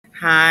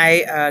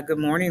Hi, good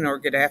morning or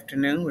good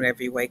afternoon,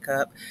 whenever you wake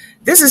up.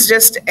 This is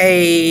just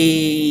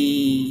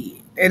an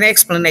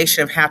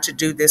explanation of how to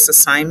do this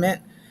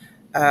assignment.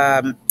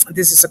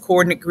 This is a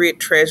coordinate grid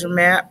treasure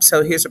map.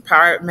 So here's a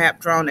power map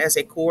drawn as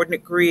a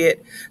coordinate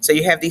grid. So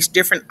you have these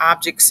different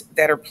objects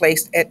that are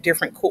placed at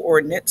different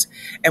coordinates.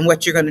 And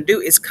what you're going to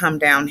do is come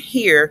down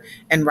here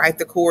and write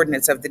the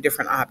coordinates of the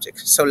different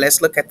objects. So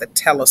let's look at the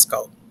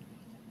telescope.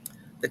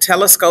 The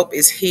telescope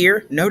is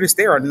here. Notice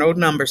there are no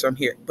numbers on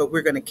here, but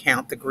we're going to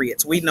count the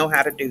grids. We know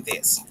how to do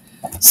this.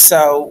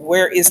 So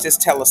where is this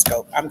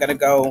telescope? I'm going to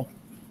go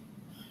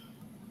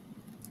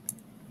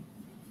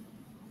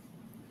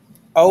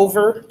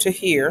over to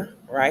here,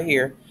 right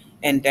here,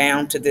 and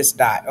down to this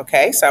dot.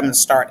 Okay, so I'm going to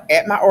start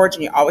at my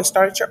origin. You always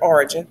start at your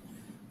origin.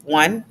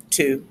 1,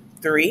 2,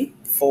 3,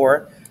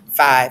 4,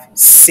 5,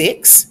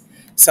 6.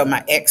 So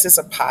my x is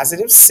a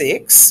positive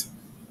 6.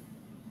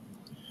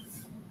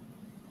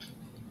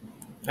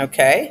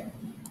 Okay,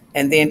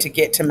 and then to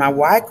get to my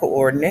y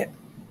coordinate,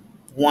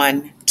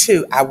 1,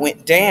 2, I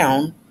went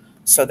down,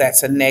 so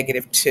that's a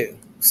negative 2.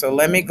 So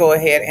let me go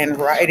ahead and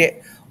write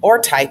it or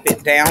type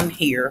it down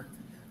here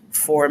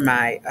for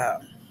my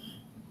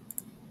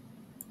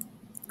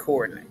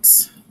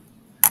coordinates.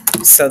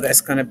 So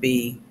that's going to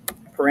be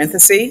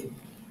parenthesis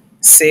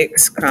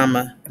 6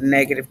 comma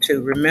negative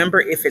 2. Remember,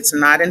 if it's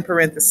not in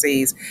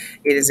parentheses,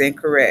 it is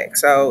incorrect.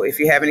 So if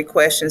you have any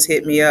questions,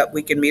 hit me up.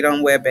 We can meet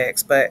on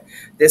WebEx, but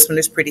this one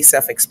is pretty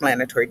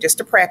self-explanatory, just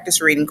to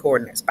practice reading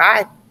coordinates.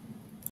 Bye.